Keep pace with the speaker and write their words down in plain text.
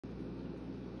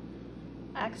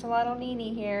Axolotl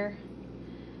Nini here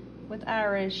with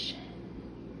Irish.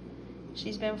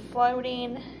 She's been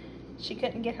floating. She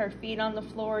couldn't get her feet on the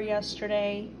floor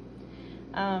yesterday.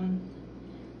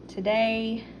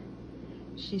 Today,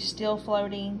 she's still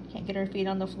floating, can't get her feet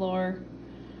on the floor.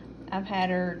 I've had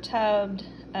her tubbed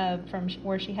from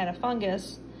where she had a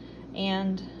fungus,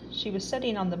 and she was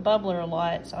sitting on the bubbler a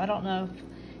lot, so I don't know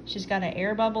if she's got an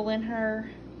air bubble in her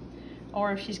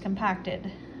or if she's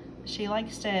compacted. She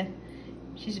likes to,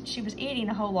 she was eating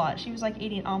a whole lot. She was like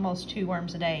eating almost 2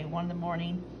 worms a day, one in the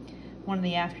morning, one in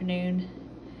the afternoon,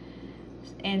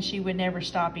 and she would never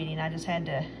stop eating. I just had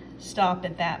to stop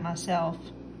at that myself.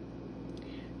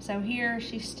 So here,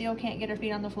 she still can't get her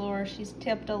feet on the floor. She's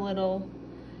tipped a little,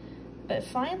 but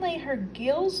finally her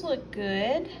gills look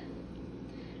good.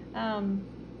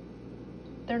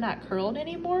 They're not curled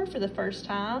anymore for the first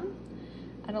time.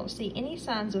 I don't see any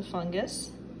signs of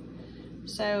fungus.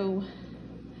 So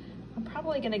I'm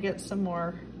probably gonna get some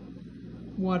more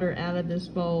water out of this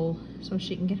bowl so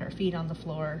she can get her feet on the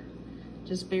floor.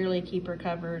 Just barely keep her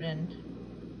covered and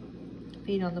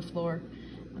feet on the floor.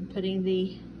 I'm putting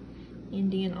the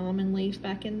Indian almond leaf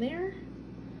back in there.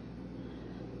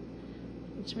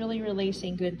 It's really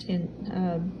releasing good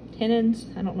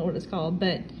tannins. I don't know what it's called,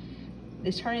 but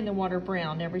it's turning the water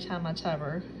brown every time I tub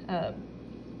her.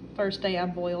 First day I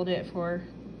boiled it for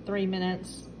 3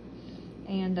 minutes,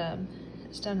 and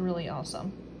it's done really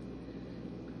awesome.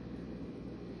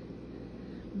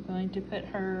 I'm going to put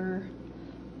her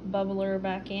bubbler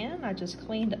back in. I just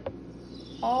cleaned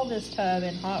all this tub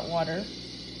in hot water,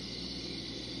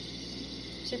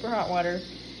 super hot water,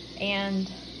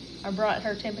 and I brought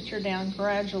her temperature down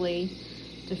gradually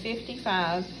to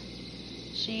 55.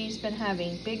 She's been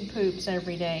having big poops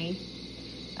every day.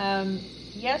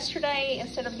 Yesterday,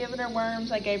 instead of giving her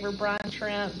worms, I gave her brine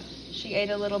shrimp. She ate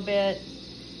a little bit.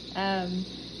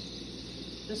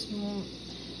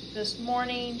 This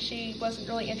morning, she wasn't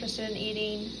really interested in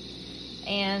eating,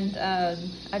 and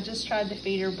I just tried to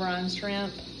feed her brine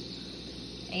shrimp,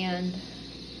 and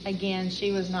again,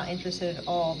 she was not interested at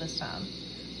all this time.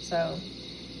 So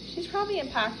she's probably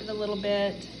impacted a little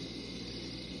bit.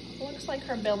 Looks like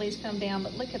her belly's come down,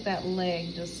 but look at that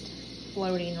leg just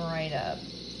floating right up.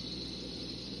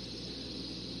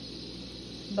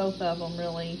 Both of them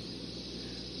really.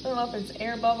 I don't know if it's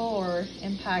air bubble or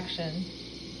impaction.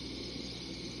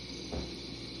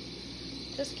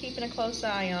 Just keeping a close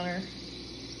eye on her.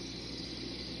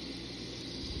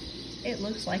 It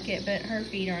looks like it, but her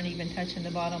feet aren't even touching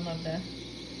the bottom of the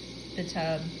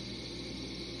tub.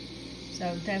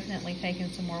 So definitely taking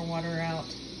some more water out.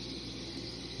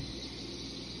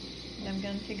 I'm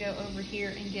going to go over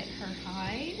here and get her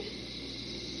hide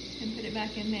and put it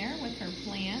back in there with her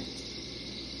plant.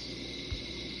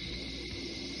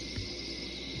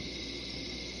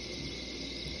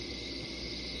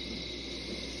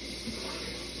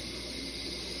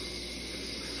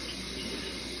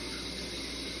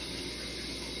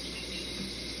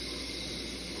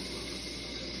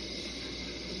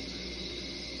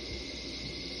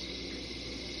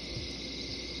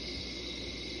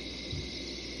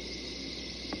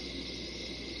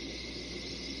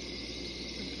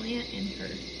 Plant in her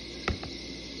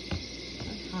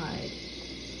hide.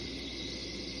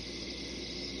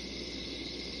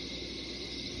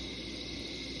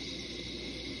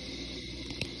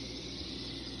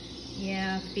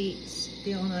 Yeah, feet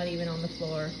still not even on the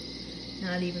floor.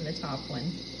 Not even the top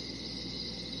one.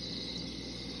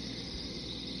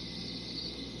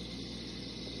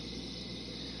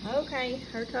 Okay,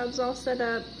 her tub's all set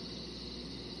up.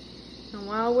 And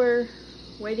while we're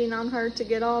waiting on her to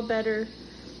get all better,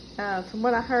 from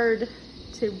what I heard,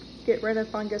 to get rid of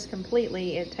fungus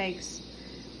completely, it takes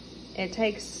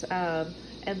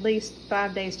at least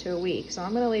 5 days to a week. So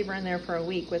I'm going to leave her in there for a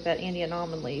week with that Indian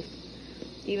almond leaf,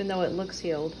 even though it looks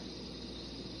healed.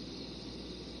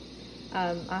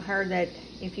 I heard that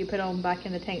if you put them back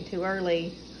in the tank too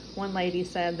early, one lady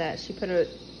said that she put it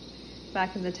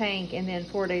back in the tank and then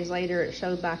 4 days later it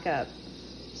showed back up.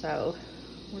 So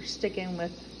we're sticking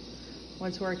with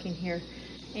what's working here.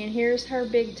 And here's her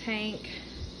big tank.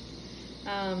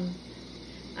 I'm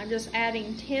just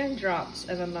adding 10 drops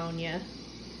of ammonia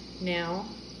now,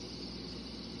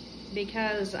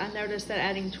 because I noticed that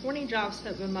adding 20 drops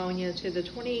of ammonia to the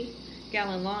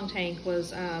 20-gallon long tank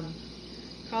was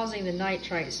causing the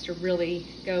nitrites to really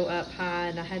go up high,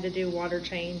 and I had to do water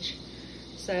change.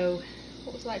 So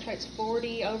what was nitrites?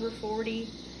 40, over 40.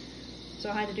 So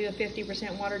I had to do a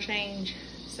 50% water change.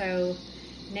 So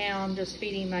now I'm just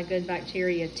feeding my good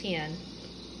bacteria 10.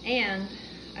 And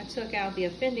I took out the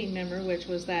offending member, which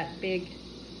was that big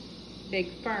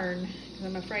fern, because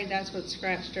I'm afraid that's what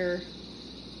scratched her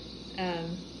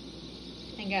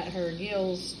and got her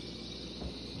gills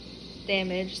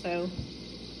damaged, so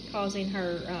causing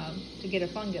her to get a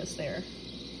fungus there.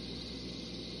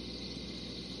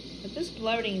 But this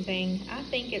bloating thing, I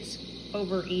think it's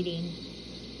overeating.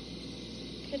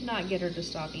 Could not get her to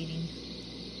stop eating.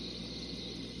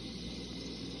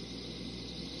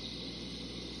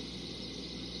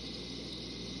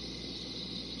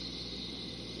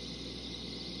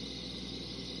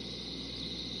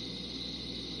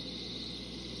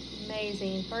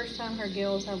 Amazing. First time her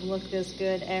gills have looked this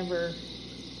good ever.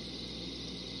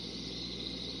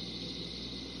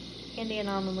 Indian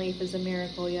almond leaf is a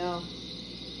miracle, y'all.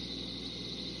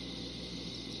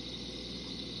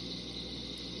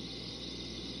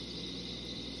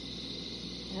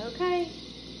 Okay.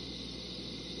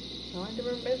 Going to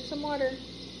remove some water.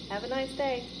 Have a nice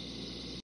day.